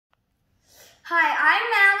Hi, I'm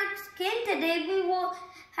Alex King. Today we will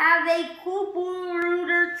have a cool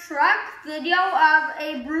BRUDER truck video of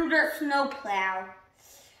a BRUDER snowplow.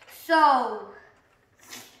 So,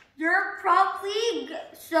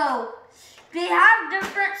 they have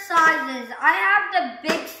different sizes. I have the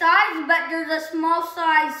big size, but there's a small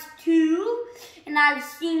size too, and I've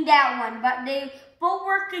seen that one, but they both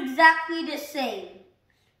work exactly the same.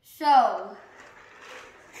 So,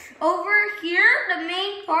 over here, the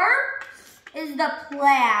main part is the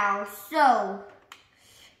plow. So,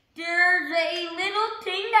 there's a little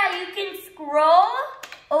thing that you can scroll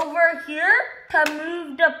over here to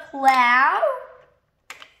move the plow.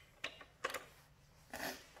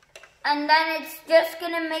 And then it's just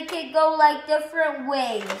gonna make it go like different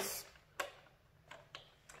ways.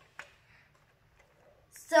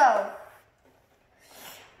 So,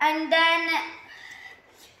 and then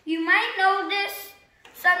you might notice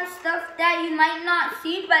some stuff that you might not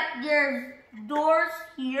see, but there's doors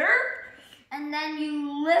here, and then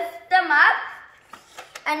you lift them up,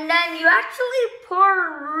 and then you actually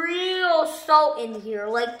pour real salt in here,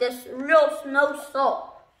 like this real snow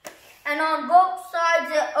salt. And on both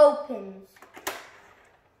sides it opens.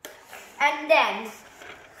 And then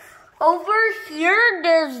over here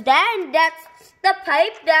there's that, and that's the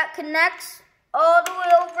pipe that connects all the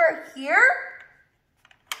way over here.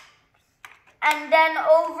 And then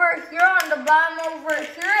over here on the bottom over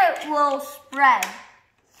here it will spread.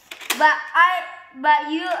 But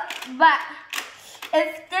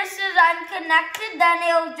if this is unconnected, then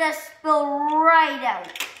it'll just spill right out,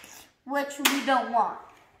 which we don't want.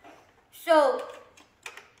 So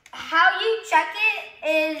how you check it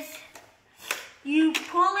is you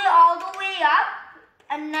pull it all the way up,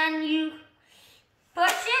 and then you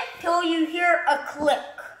push it till you hear a click.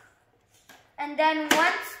 And then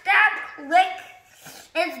once that click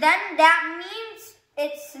is done, that means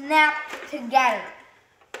it's snapped together.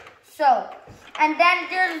 So, and then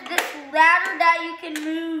there's this ladder that you can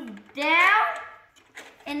move down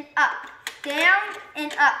and up.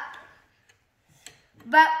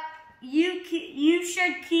 But you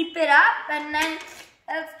should keep it up, and then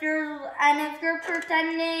if you're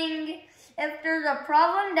pretending if there's a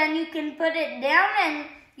problem, then you can put it down and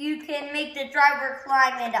you can make the driver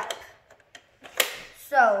climb it up.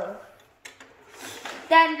 So,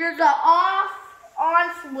 then there's an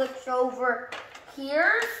on switch over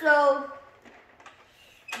here. So,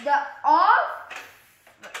 the off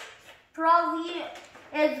probably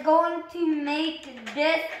is going to make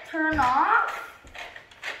this turn off,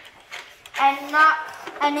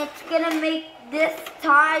 and it's gonna make this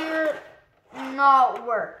tire not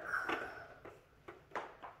work.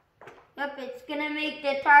 Yep, it's gonna make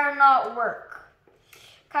the tire not work.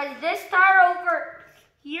 Cause this tire over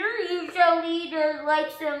here, usually there's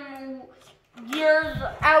like some gears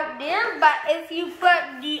out there, but if you put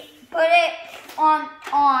it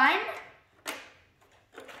on,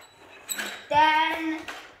 then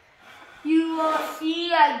you will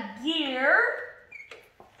see a gear,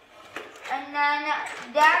 and then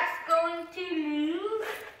that's going to move,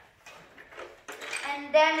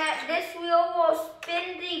 and then this wheel will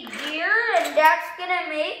spin the gear, and that's gonna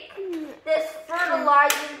make this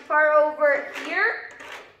fertilizing part over here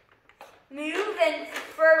move and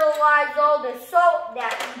fertilize all the salt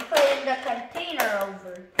that you put in the container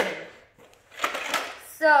over here.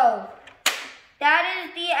 So, that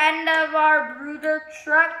is the end of our BRUDER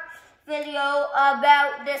truck video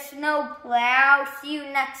about the snowplow. See you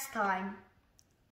next time.